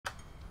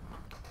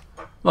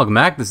Welcome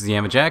back, this is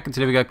Yama Jack, and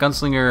today we got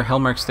Gunslinger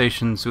Hellmark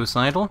Station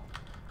Suicidal.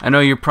 I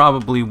know you're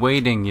probably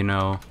waiting, you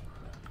know,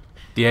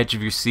 the edge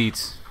of your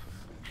seat,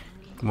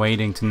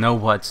 waiting to know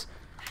what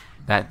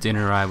that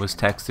dinner I was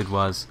texted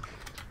was.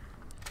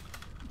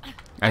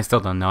 I still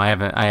don't know, I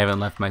haven't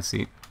left my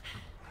seat.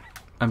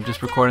 I'm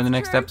just recording the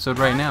next episode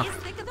right now.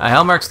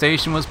 Hellmark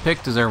Station was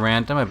picked as our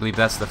random. I believe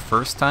that's the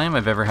first time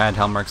I've ever had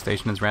Hellmark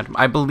Station as random.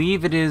 I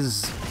believe it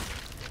is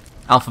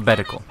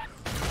alphabetical.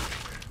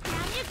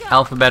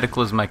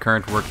 Alphabetical is my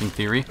current working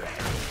theory.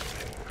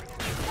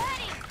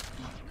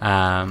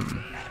 I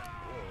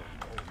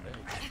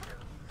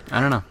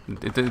don't know.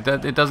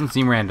 It doesn't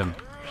seem random.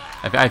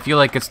 I feel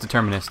like it's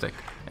deterministic,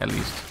 at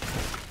least.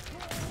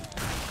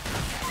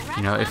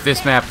 You know, if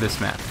this map,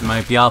 this map. It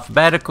might be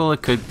alphabetical.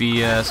 It could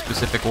be a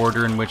specific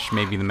order in which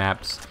maybe the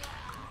maps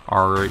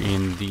are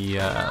in the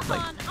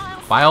like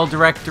file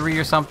directory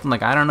or something.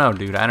 Like, I don't know,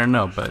 dude. I don't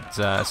know, but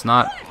it's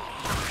not.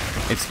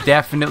 It's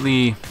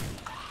definitely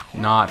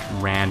not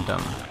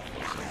random.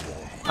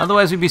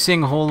 Otherwise, we'd be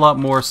seeing a whole lot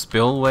more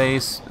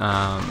spillways,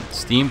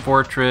 Steam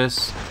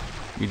Fortress.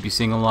 We'd be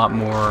seeing a lot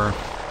more.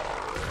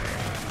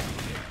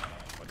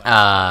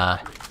 Yeah,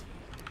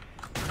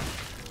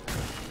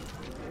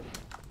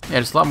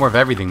 just a lot more of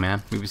everything,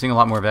 man. We'd be seeing a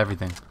lot more of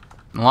everything.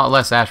 A lot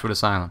less Ashwood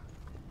Asylum.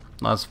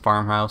 Less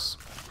Farmhouse.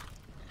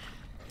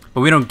 But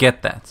we don't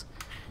get that.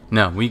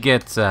 No, we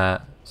get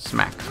smack,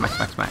 smack,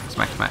 smack, smack,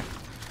 smack, smack.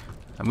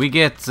 And we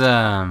get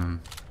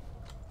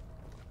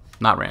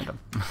not random.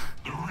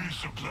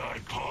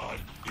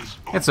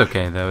 It's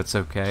okay though. It's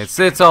okay.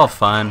 It's all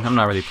fun. I'm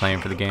not really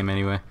playing for the game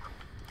anyway.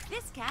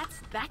 This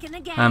cat's back in the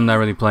game. I'm not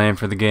really playing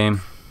for the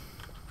game.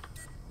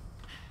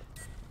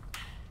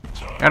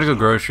 Gotta go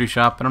grocery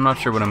shop, but I'm not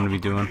sure what I'm gonna be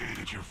doing.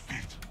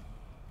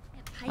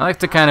 I like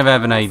to kind of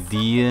have an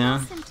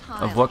idea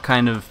of what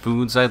kind of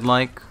foods I'd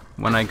like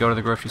when I go to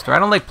the grocery store. I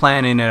don't like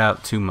planning it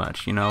out too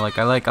much, you know. Like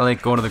I like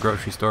going to the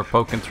grocery store,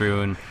 poking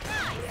through, and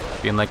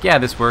being like, yeah,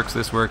 this works,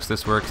 this works,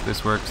 this works,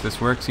 this works, this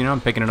works. You know,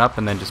 I'm picking it up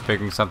and then just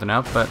figuring something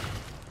out. But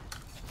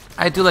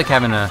I do like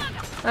having a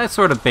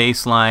sort of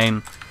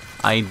baseline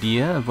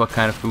idea of what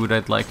kind of food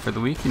I'd like for the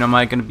week. You know, am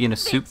I going to be in a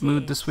soup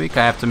mood this week?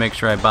 I have to make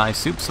sure I buy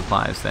soup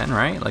supplies then,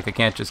 right? Like I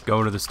can't just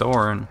go to the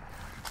store and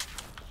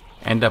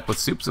end up with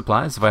soup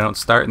supplies. If I don't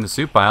start in the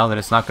soup aisle, then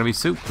it's not going to be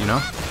soup, you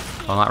know?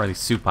 Well, not really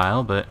soup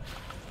aisle, but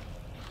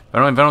if I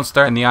don't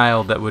start in the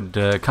aisle that would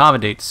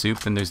accommodate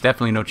soup, then there's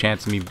definitely no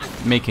chance of me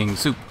making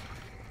soup.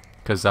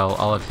 Because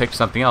I'll have picked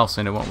something else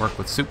and it won't work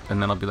with soup,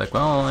 and then I'll be like,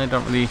 well, I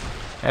don't really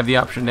have the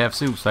option to have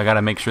soup, so I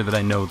gotta make sure that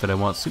I know that I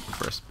want soup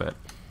first. But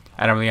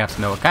I don't really have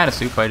to know what kind of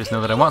soup, I just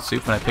know that I want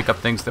soup, and I pick up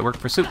things that work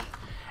for soup.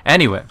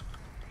 Anyway,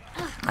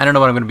 I don't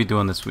know what I'm gonna be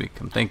doing this week.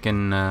 I'm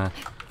thinking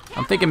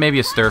maybe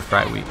a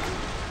stir-fry week.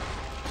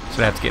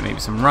 So I have to get maybe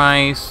some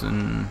rice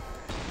and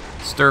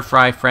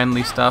stir-fry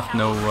friendly stuff.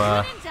 No,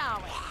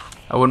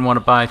 I wouldn't want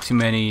to buy too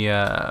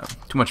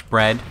much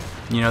bread,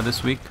 you know,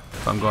 this week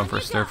if I'm going for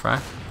a stir-fry.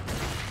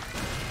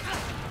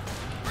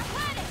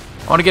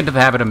 I want to get into the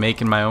habit of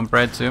making my own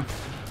bread too.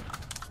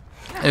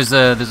 There's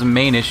a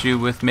main issue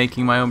with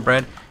making my own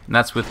bread, and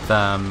that's with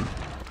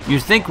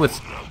you'd think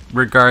with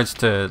regards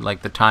to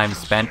like the time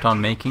spent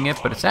on making it,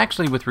 but it's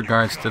actually with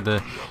regards to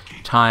the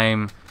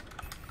time.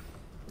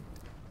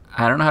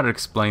 I don't know how to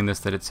explain this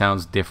that it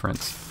sounds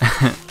different.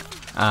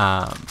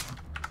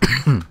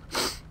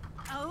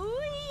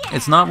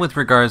 It's not with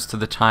regards to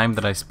the time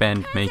that I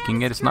spend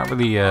making it. It's not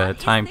really a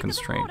time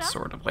constraint,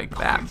 sort of like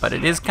that, but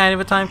it is kind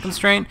of a time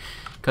constraint.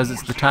 Because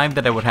it's the time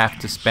that I would have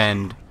to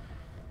spend.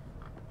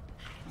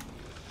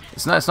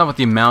 It's not with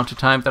the amount of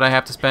time that I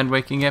have to spend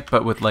making it,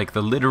 but with like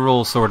the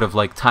literal sort of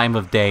like time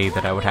of day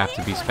that I would have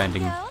to be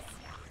spending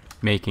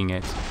making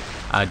it.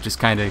 Just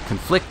kind of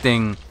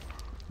conflicting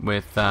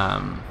with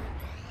other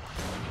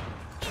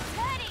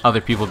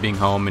people being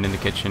home and in the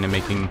kitchen and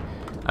making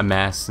a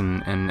mess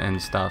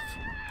and stuff.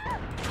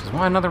 Which is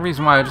another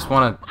reason why I just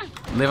want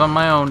to live on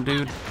my own,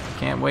 dude. I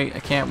can't wait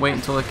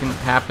until it can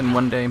happen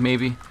one day,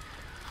 maybe.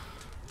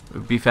 It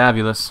would be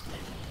fabulous.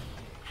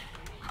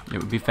 It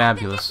would be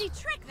fabulous.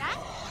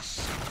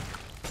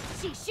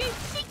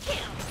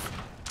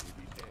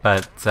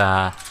 But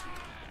I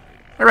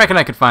reckon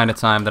I could find a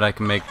time that I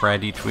can make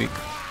bread each week.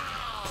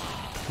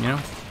 You know,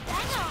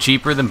 it's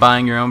cheaper than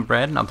buying your own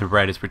bread. Not that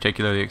bread is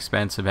particularly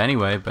expensive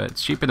anyway, but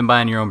it's cheaper than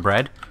buying your own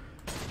bread.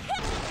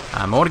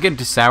 I want to get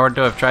into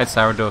sourdough. I've tried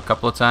sourdough a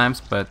couple of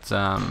times, but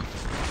I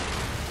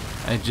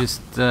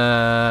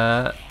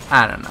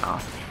don't know.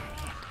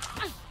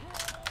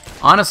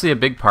 Honestly, a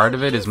big part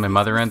of it is my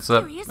mother ends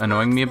up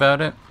annoying me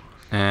about it,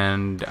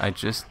 and I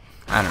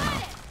don't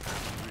know.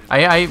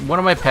 One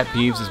of my pet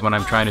peeves is when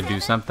I'm trying to do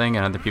something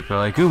and other people are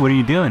like, "Ooh, what are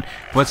you doing?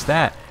 What's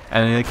that?"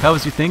 And they're like,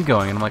 "How's your thing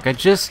going?" And I'm like, I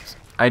just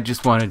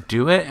want to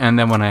do it, and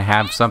then when I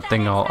have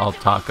something, I'll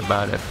talk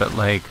about it. But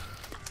like,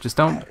 just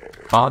don't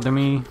bother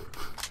me,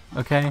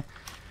 okay?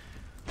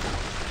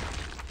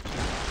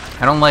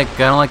 I don't like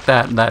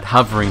that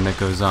hovering that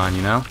goes on,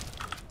 you know?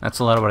 That's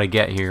a lot of what I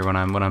get here when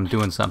I'm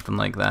doing something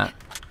like that.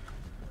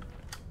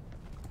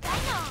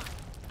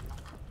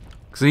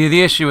 So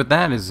the issue with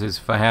that is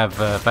if I have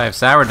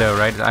sourdough,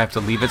 right, I have to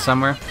leave it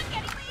somewhere.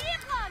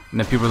 And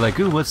then people are like,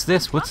 ooh, what's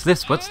this? What's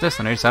this? What's this?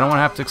 And I don't want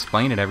to have to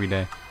explain it every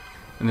day.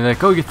 And they're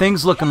like, oh, your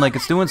thing's looking like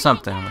it's doing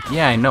something. I'm like,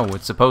 yeah, I know,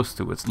 it's supposed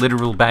to. It's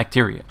literal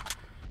bacteria.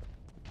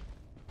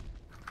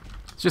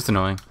 It's just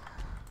annoying.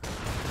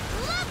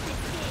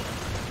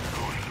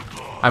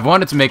 I've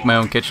wanted to make my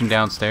own kitchen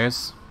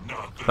downstairs,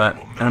 but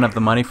I don't have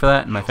the money for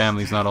that, and my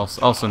family's not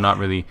also not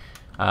really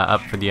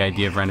up for the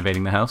idea of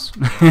renovating the house.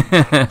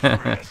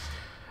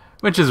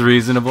 Which is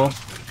reasonable.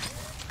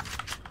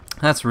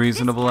 That's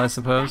reasonable, I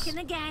suppose.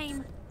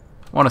 I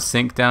want a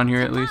sink down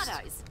here at least.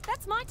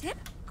 That's my tip.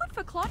 Good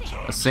for clotting.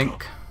 A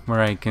sink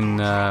where I can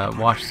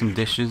wash some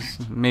dishes.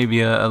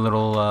 Maybe a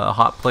little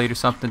hot plate or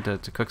something to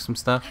cook some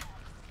stuff.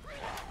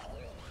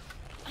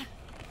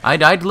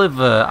 I'd live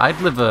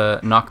a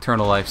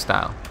nocturnal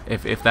lifestyle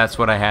if that's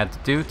what I had to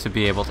do to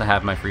be able to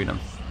have my freedom,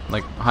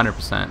 like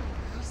 100%.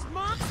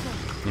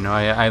 You know,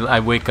 I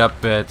wake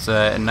up at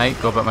night,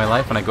 go about my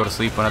life, and I go to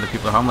sleep when other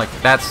people are home. Like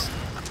that's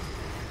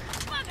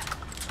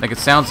like it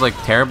sounds like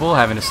terrible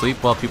having to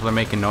sleep while people are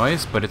making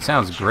noise, but it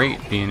sounds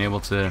great being able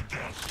to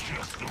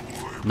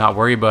not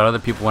worry about other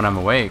people when I'm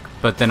awake.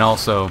 But then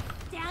also,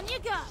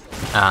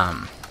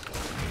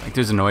 like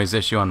there's a noise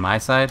issue on my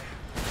side.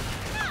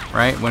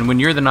 Right? When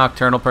you're the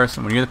nocturnal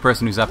person, when you're the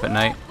person who's up at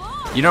night,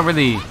 you don't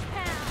really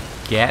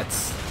get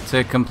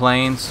to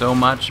complain so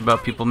much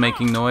about people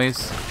making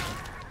noise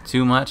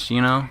too much,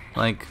 you know?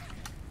 Like,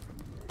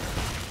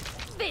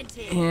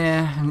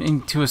 yeah,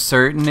 and to a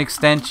certain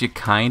extent you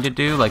kind of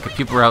do. Like if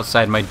people were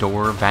outside my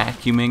door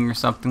vacuuming or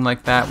something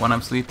like that when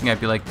I'm sleeping,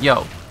 I'd be like,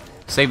 yo,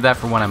 save that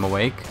for when I'm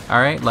awake,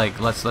 alright? Like,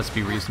 let's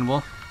be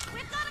reasonable.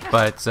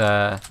 But,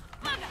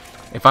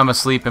 if I'm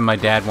asleep and my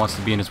dad wants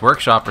to be in his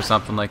workshop or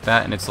something like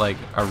that, and it's like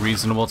a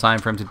reasonable time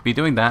for him to be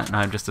doing that, and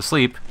I'm just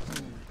asleep,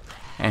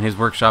 and his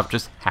workshop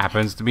just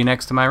happens to be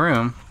next to my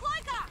room,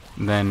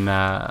 then,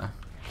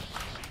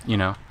 you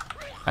know,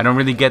 I don't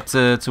really get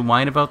to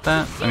whine about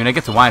that. I mean, I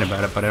get to whine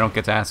about it, but I don't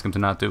get to ask him to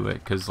not do it,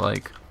 because,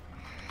 like,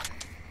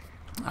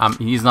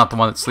 he's not the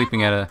one that's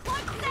sleeping at a,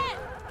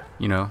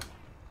 you know,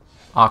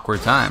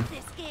 awkward time.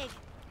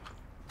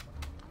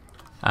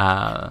 So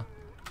I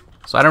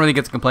don't really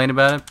get to complain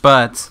about it,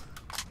 but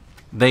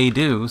they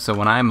do, so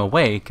when I'm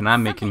awake and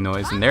I'm making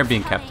noise and they're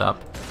being kept up,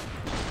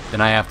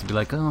 then I have to be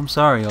like, oh, I'm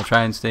sorry, I'll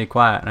try and stay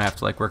quiet, and I have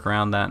to like work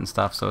around that and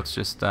stuff, so it's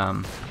just, you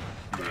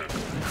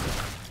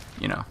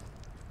know,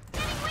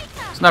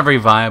 it's not very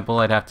viable.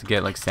 I'd have to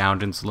get like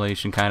sound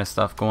insulation kind of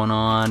stuff going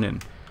on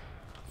and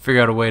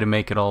figure out a way to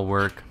make it all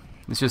work.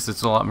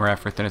 It's a lot more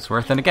effort than it's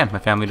worth, and again, my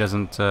family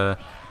doesn't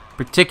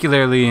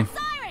particularly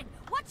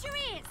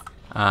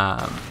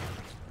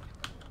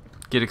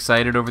get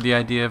excited over the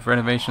idea of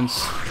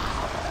renovations.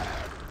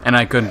 And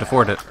I couldn't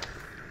afford it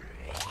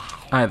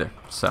either,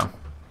 so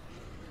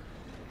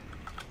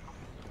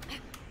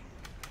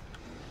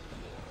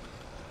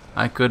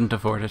I couldn't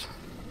afford it.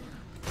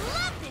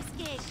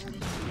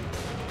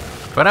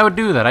 But I would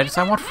do that.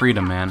 I want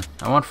freedom, man.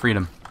 I want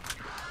freedom.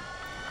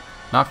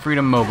 Not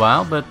freedom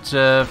mobile,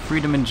 but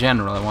freedom in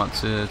general. I want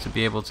to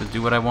be able to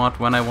do what I want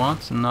when I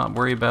want and not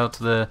worry about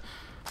the,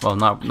 well,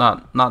 not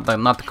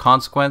the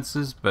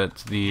consequences, but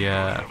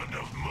the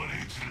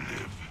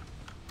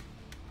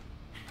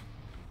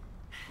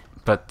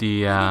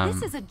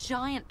this is a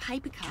giant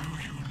paper cut.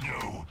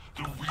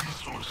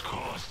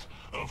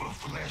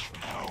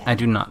 I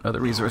do not know the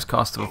resource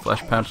cost of a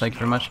flesh pound, thank you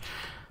very much.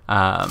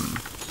 But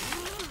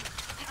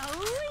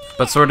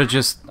sort of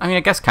just, I mean, I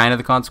guess kind of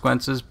the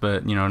consequences,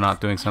 but, you know, not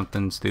doing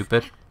something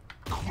stupid.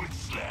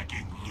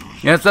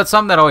 Yeah, that's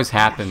something that always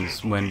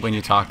happens when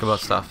you talk about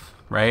stuff,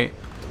 right?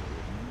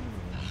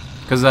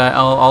 Because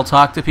I'll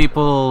talk to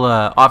people,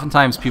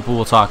 oftentimes people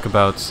will talk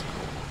about,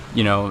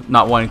 you know,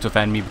 not wanting to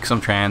offend me because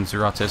I'm trans or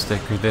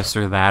autistic or this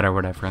or that or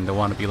whatever, and they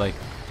want to be like,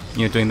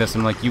 you know, doing this,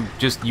 and I'm like, you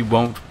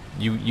won't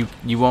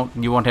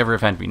ever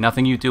offend me.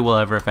 Nothing you do will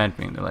ever offend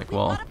me. And they're like,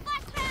 well,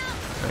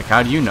 like,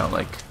 how do you know?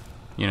 Like,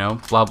 you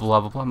know, blah blah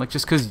blah blah. I'm like,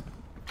 just because.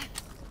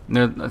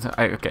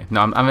 Okay,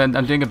 no,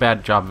 I'm doing a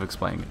bad job of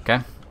explaining it.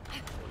 Okay.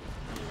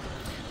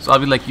 So I'll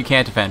be like, you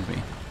can't offend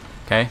me.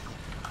 Okay.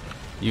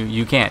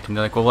 You can't. And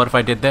they're like, well, what if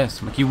I did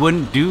this? I'm like, you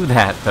wouldn't do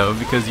that though,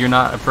 because you're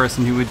not a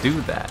person who would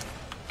do that.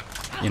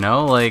 You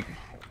know, like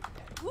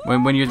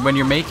when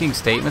you're making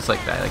statements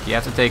like that, like you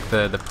have to take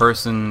the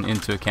person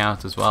into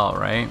account as well,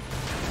 right?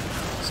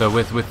 So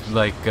with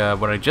like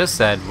what I just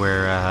said,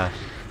 where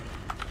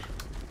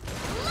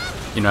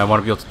you know, I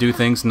want to be able to do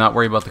things and not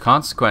worry about the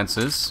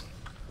consequences.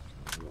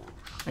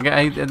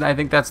 I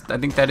think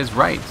that is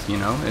right, you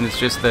know, and it's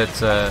just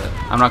that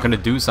I'm not going to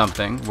do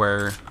something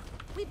where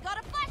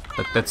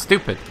that's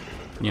stupid,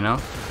 you know.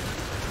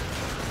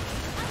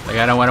 Like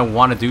I don't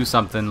want to do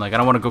something, like I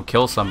don't want to go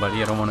kill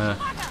somebody, I don't want to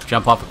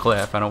jump off a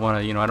cliff, I don't want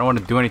to, you know, I don't want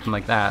to do anything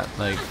like that.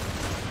 Like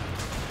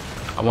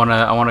I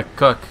want to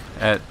cook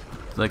at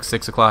like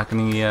 6 o'clock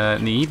in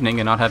the evening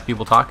and not have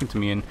people talking to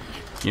me and,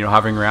 you know,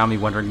 hovering around me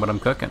wondering what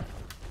I'm cooking.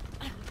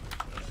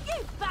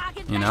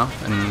 You know,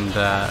 and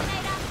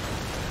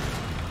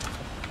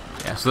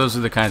yeah, Yeah, so those are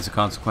the kinds of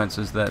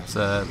consequences that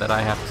that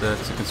I have to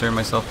concern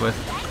myself with.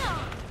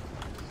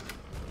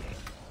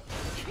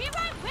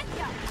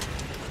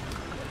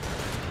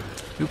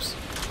 Oops.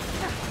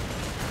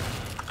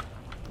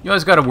 You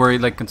always got to worry,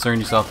 like, concern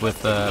yourself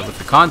with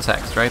the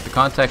context, right? The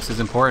context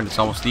is important. It's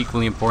almost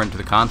equally important to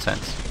the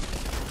content.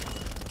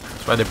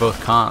 That's why they're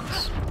both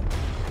cons.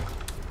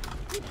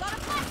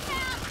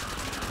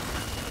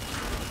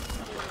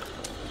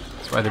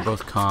 That's why they're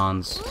both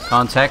cons.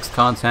 Context,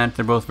 content,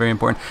 they're both very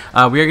important. We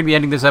are going to be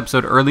ending this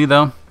episode early,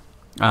 though.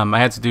 I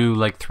had to do,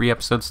 like, 3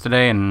 episodes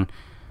today, and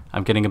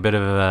I'm getting a bit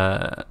of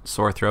a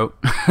sore throat.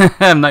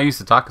 I'm not used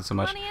to talking so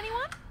much.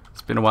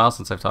 It's been a while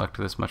since I've talked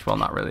this much. Well,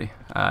 not really.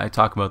 I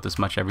talk about this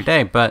much every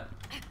day, but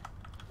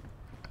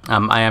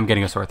I am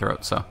getting a sore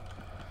throat, so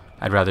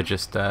I'd rather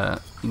just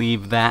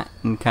leave that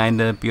and kind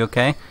of be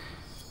okay.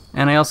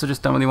 And I also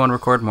just don't really want to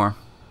record more.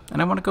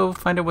 And I want to go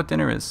find out what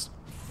dinner is.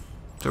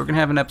 So we're going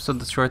to have an episode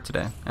that's short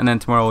today. And then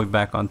tomorrow we'll be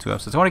back on 2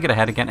 episodes. I want to get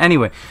ahead again.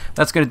 Anyway,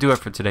 that's going to do it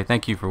for today.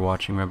 Thank you for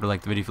watching. Remember to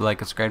like the video if you like,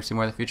 subscribe to see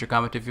more in the future,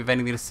 comment if you have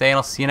anything to say, and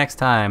I'll see you next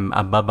time.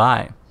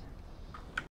 Bye-bye.